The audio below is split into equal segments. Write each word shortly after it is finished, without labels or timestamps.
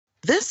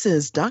This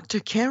is Dr.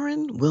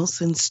 Karen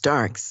Wilson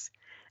Starks,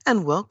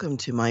 and welcome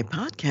to my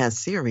podcast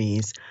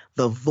series,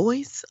 The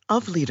Voice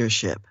of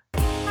Leadership.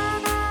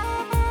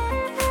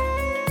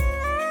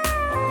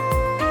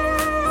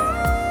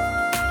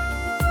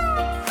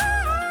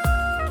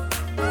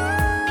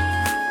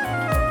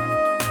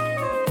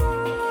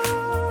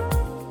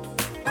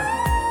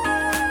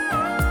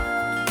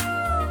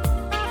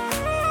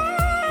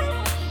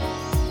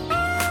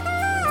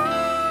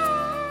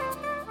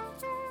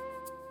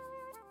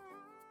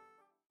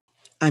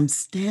 I'm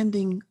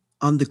standing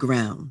on the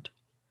ground.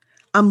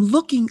 I'm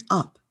looking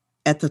up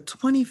at the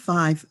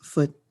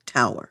 25-foot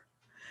tower.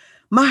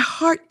 My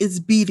heart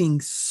is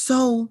beating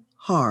so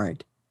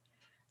hard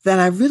that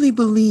I really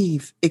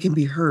believe it can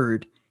be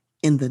heard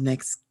in the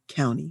next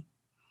county.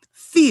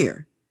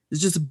 Fear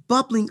is just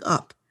bubbling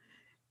up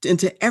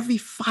into every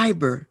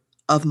fiber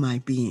of my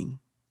being.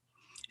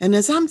 And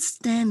as I'm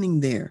standing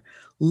there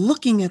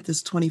looking at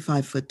this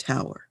 25-foot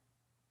tower,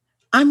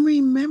 I'm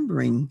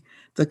remembering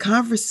the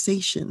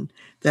conversation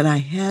that I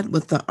had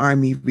with the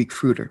Army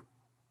recruiter.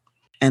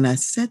 And I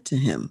said to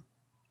him,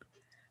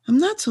 I'm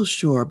not so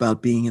sure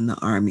about being in the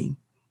Army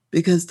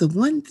because the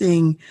one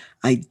thing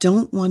I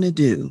don't want to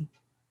do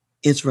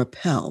is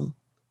rappel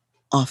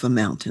off of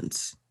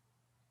mountains.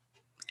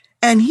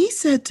 And he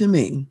said to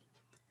me,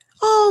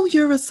 oh,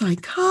 you're a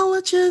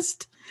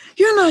psychologist.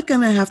 You're not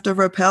going to have to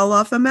rappel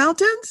off of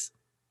mountains.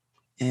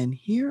 And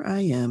here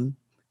I am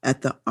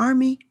at the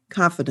Army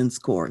Confidence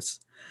Course,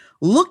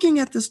 looking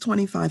at this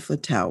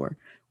 25-foot tower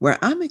where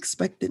I'm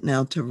expected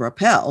now to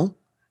rappel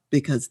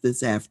because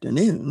this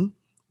afternoon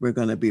we're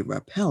going to be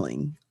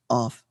rappelling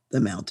off the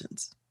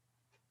mountains.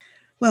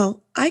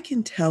 Well, I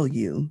can tell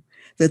you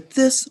that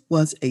this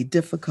was a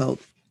difficult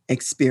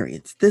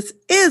experience. This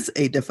is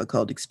a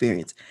difficult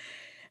experience.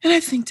 And I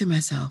think to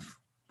myself,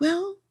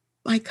 well,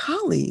 my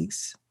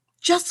colleagues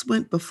just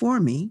went before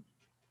me.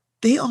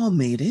 They all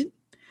made it.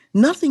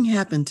 Nothing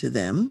happened to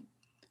them.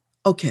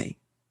 Okay,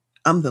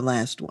 I'm the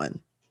last one.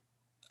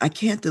 I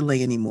can't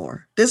delay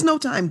anymore. There's no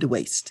time to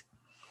waste.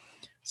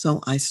 So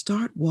I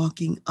start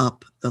walking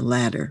up the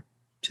ladder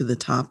to the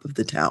top of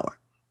the tower.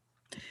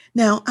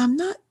 Now, I'm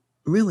not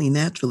really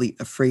naturally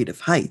afraid of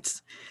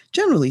heights.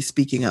 Generally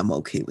speaking, I'm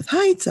okay with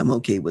heights. I'm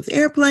okay with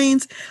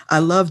airplanes. I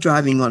love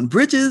driving on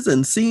bridges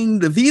and seeing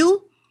the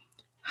view.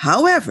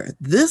 However,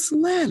 this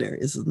ladder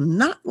is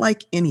not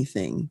like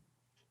anything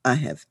I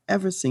have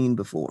ever seen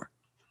before.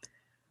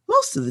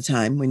 Most of the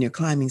time, when you're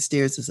climbing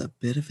stairs, there's a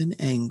bit of an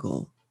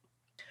angle.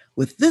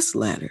 With this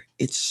ladder,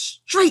 it's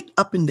straight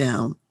up and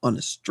down on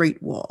a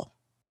straight wall.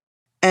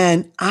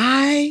 And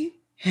I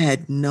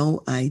had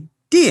no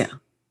idea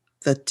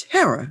the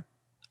terror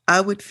I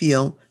would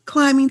feel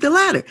climbing the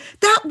ladder.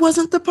 That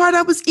wasn't the part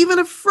I was even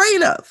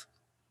afraid of.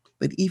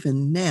 But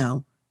even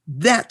now,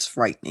 that's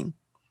frightening.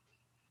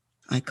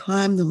 I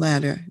climbed the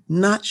ladder,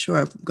 not sure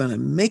I'm going to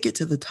make it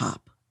to the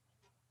top.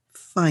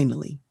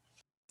 Finally,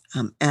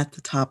 I'm at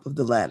the top of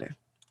the ladder.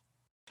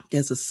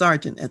 There's a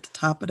sergeant at the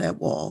top of that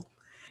wall,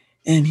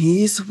 and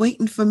he's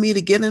waiting for me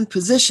to get in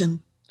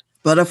position.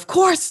 But of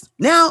course,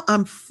 now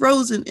I'm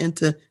frozen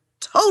into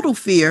total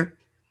fear.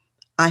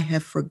 I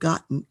have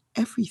forgotten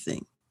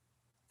everything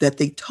that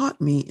they taught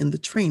me in the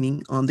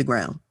training on the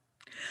ground.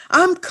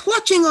 I'm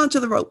clutching onto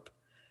the rope.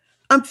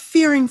 I'm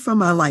fearing for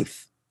my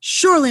life.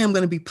 Surely I'm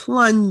going to be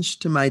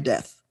plunged to my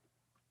death.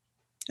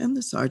 And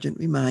the sergeant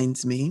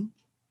reminds me,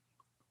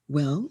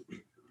 well,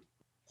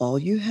 all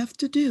you have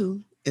to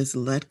do is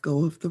let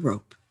go of the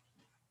rope.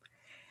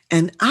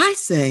 And I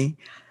say,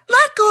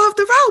 let go of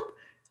the rope.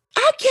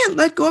 I can't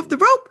let go of the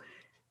rope.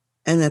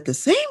 And at the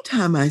same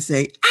time, I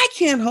say, I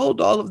can't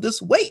hold all of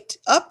this weight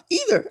up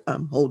either.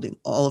 I'm holding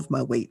all of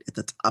my weight at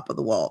the top of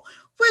the wall,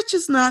 which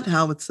is not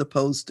how it's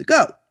supposed to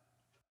go.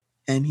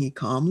 And he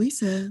calmly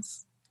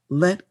says,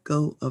 let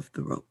go of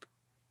the rope.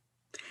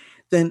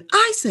 Then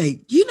I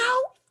say,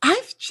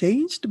 I've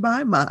changed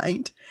my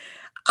mind.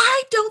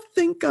 I don't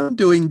think I'm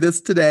doing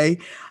this today.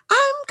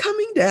 I'm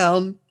coming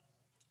down.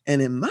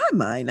 And in my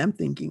mind, I'm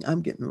thinking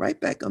I'm getting right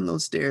back on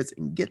those stairs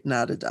and getting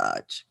out of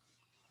Dodge.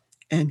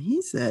 And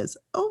he says,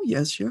 oh,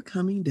 yes, you're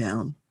coming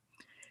down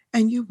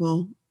and you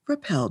will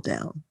rappel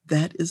down.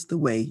 That is the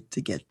way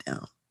to get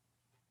down.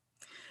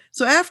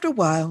 So after a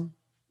while,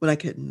 when I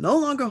could no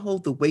longer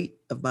hold the weight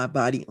of my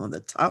body on the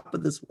top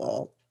of this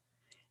wall,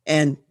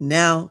 and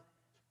now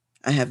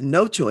I have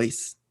no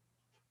choice,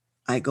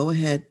 I go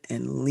ahead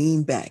and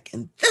lean back.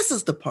 And this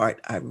is the part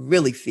I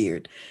really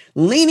feared.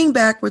 Leaning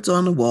backwards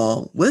on the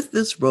wall with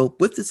this rope,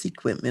 with this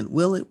equipment,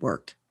 will it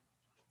work?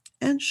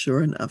 And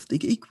sure enough, the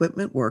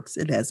equipment works.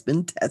 It has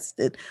been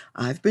tested.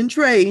 I've been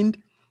trained.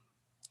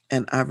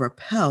 And I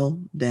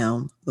rappel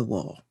down the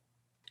wall.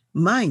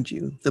 Mind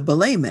you, the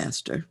belay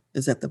master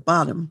is at the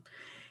bottom.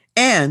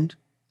 And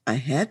I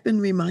had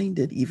been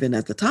reminded, even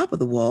at the top of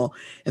the wall,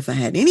 if I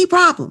had any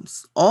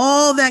problems,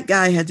 all that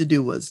guy had to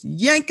do was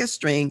yank a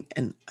string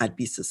and I'd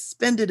be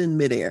suspended in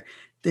midair.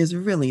 There's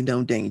really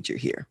no danger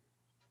here.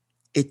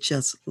 It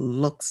just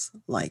looks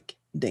like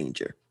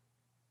danger.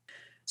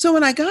 So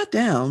when I got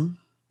down,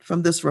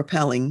 from this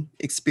rappelling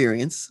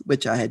experience,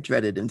 which I had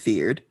dreaded and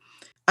feared,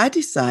 I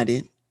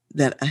decided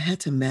that I had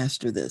to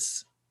master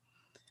this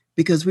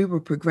because we were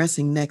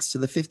progressing next to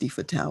the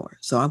 50-foot tower.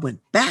 So I went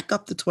back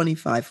up the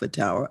 25-foot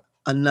tower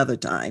another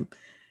time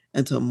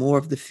until more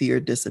of the fear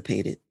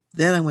dissipated.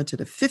 Then I went to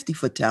the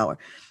 50-foot tower.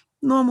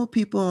 Normal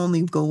people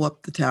only go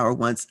up the tower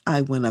once.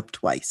 I went up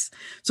twice.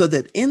 So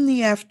that in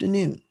the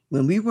afternoon,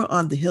 when we were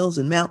on the hills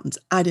and mountains,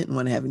 I didn't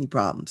want to have any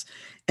problems.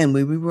 And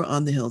when we were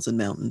on the hills and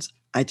mountains,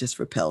 I just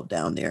rappelled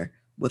down there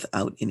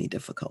without any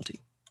difficulty.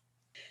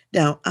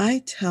 Now,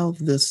 I tell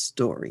this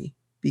story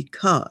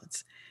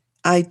because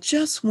I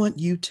just want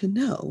you to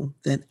know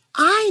that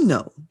I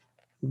know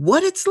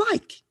what it's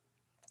like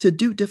to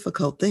do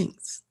difficult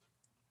things.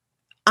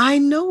 I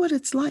know what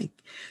it's like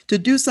to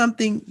do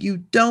something you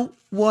don't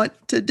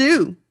want to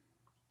do.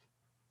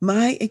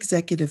 My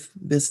executive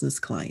business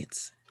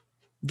clients,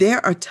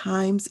 there are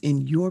times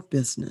in your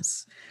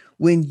business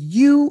when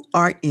you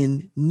are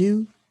in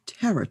new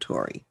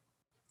territory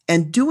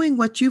and doing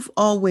what you've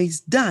always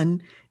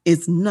done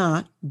is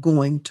not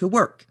going to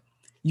work.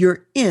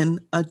 You're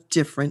in a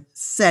different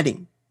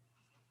setting.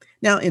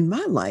 Now, in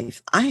my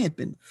life, I had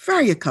been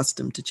very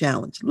accustomed to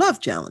challenge,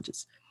 love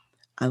challenges.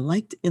 I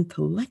liked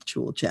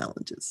intellectual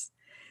challenges.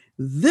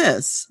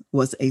 This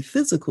was a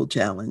physical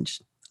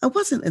challenge. I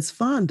wasn't as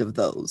fond of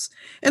those.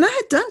 And I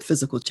had done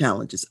physical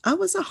challenges. I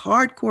was a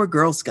hardcore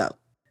Girl Scout,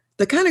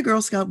 the kind of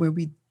Girl Scout where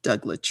we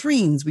dug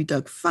latrines, we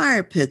dug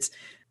fire pits,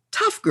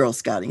 tough Girl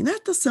Scouting,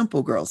 not the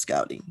simple Girl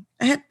Scouting.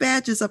 I had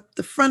badges up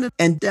the front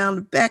and down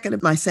the back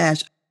of my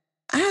sash.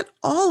 I had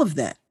all of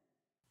that.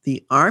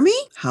 The Army,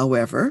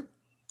 however,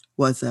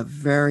 was a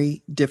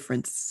very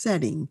different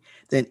setting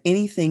than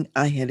anything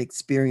I had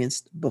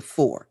experienced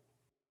before.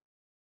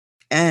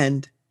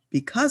 And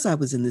because I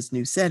was in this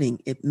new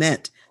setting, it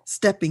meant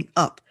stepping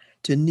up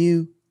to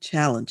new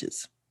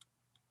challenges.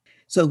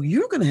 So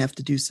you're going to have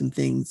to do some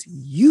things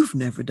you've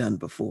never done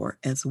before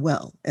as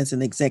well as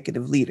an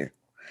executive leader.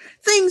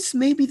 Things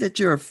maybe that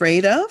you're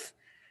afraid of,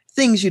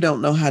 things you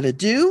don't know how to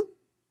do,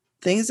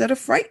 things that are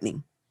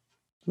frightening.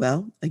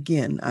 Well,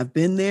 again, I've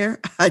been there.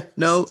 I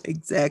know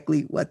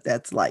exactly what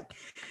that's like.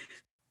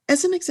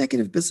 As an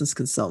executive business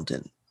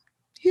consultant,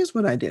 here's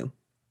what I do.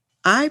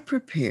 I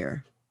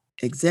prepare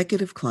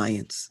executive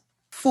clients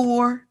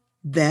for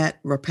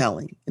that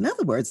rappelling. In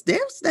other words,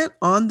 there's that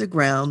on the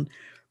ground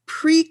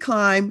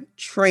pre-climb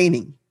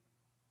training,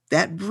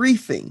 that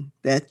briefing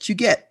that you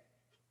get.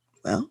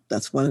 Well,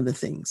 that's one of the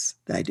things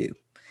that I do.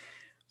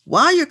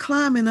 While you're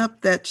climbing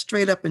up that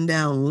straight up and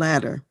down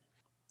ladder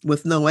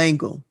with no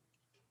angle,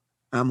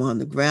 I'm on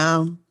the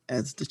ground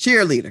as the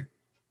cheerleader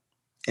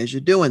as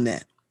you're doing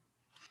that.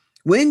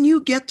 When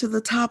you get to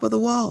the top of the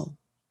wall,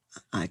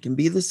 I can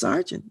be the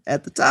sergeant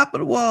at the top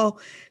of the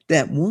wall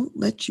that won't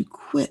let you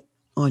quit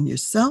on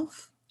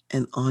yourself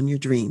and on your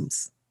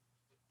dreams.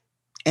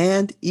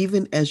 And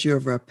even as you're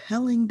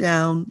rappelling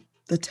down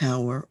the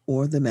tower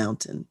or the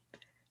mountain,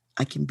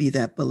 I can be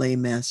that ballet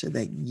master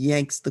that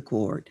yanks the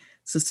cord,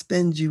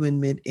 suspends you in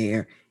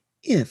midair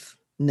if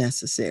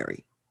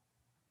necessary.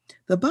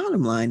 The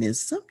bottom line is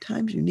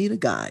sometimes you need a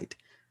guide,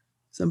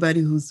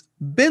 somebody who's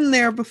been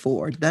there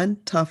before, done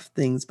tough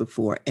things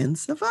before, and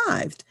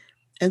survived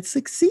and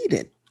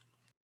succeeded.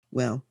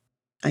 Well,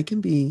 I can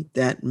be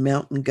that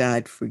mountain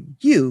guide for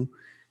you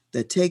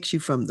that takes you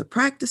from the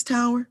practice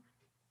tower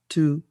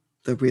to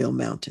the real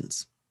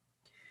mountains.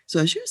 So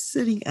as you're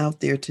sitting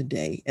out there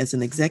today as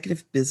an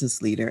executive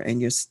business leader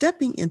and you're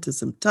stepping into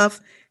some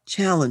tough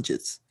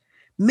challenges,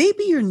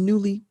 maybe you're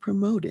newly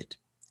promoted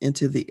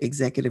into the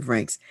executive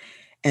ranks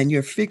and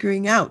you're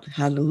figuring out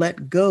how to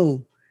let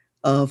go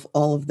of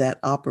all of that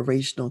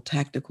operational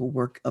tactical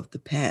work of the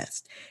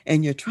past.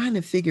 And you're trying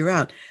to figure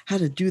out how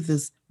to do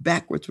this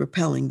backwards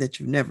rappelling that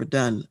you've never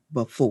done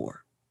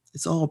before.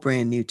 It's all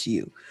brand new to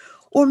you.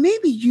 Or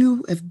maybe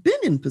you have been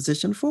in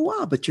position for a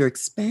while, but you're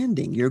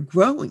expanding, you're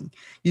growing.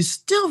 You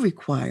still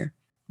require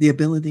the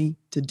ability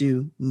to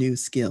do new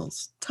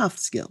skills, tough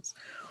skills.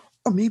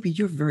 Or maybe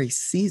you're very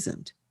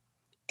seasoned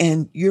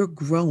and you're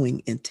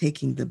growing and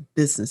taking the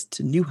business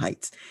to new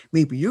heights.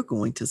 Maybe you're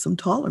going to some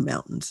taller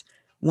mountains,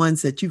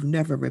 ones that you've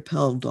never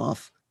rappelled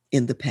off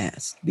in the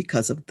past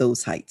because of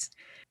those heights.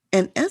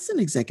 And as an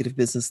executive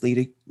business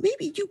leader,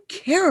 maybe you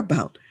care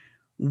about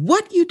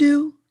what you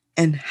do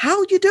and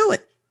how you do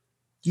it.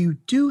 You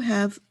do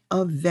have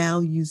a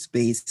values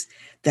base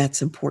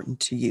that's important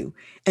to you.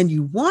 And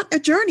you want a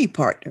journey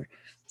partner,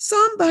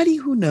 somebody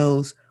who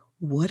knows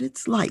what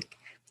it's like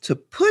to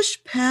push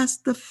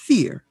past the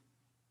fear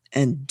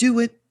and do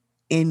it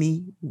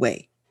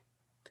anyway.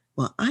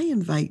 Well, I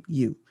invite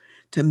you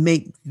to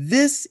make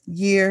this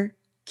year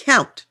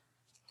count.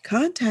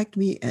 Contact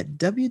me at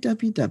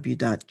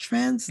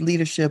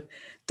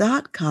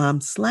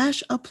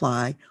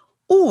www.transleadership.com/apply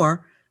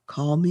or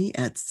call me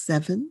at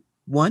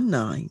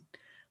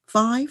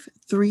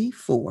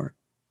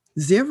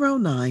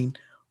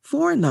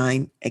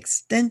 719-534-0949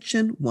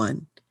 extension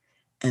 1.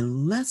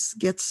 And let's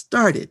get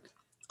started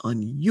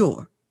on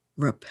your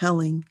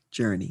rappelling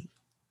journey.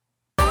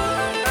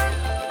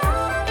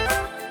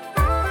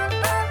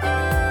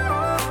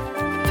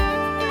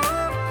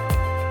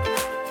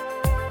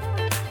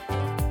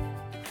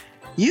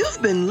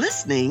 You've been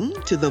listening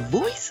to The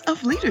Voice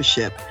of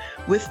Leadership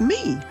with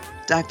me,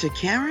 Dr.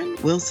 Karen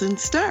Wilson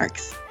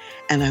Starks.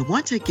 And I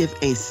want to give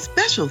a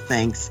special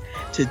thanks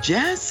to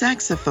jazz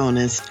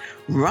saxophonist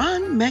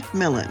Ron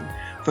McMillan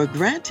for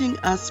granting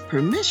us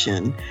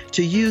permission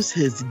to use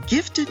his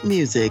gifted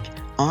music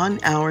on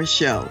our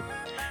show.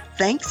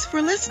 Thanks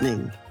for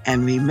listening,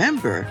 and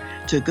remember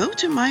to go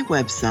to my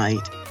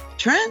website,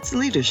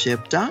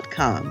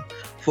 transleadership.com,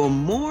 for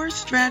more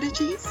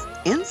strategies,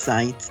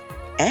 insights,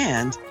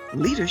 and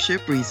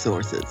leadership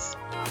resources.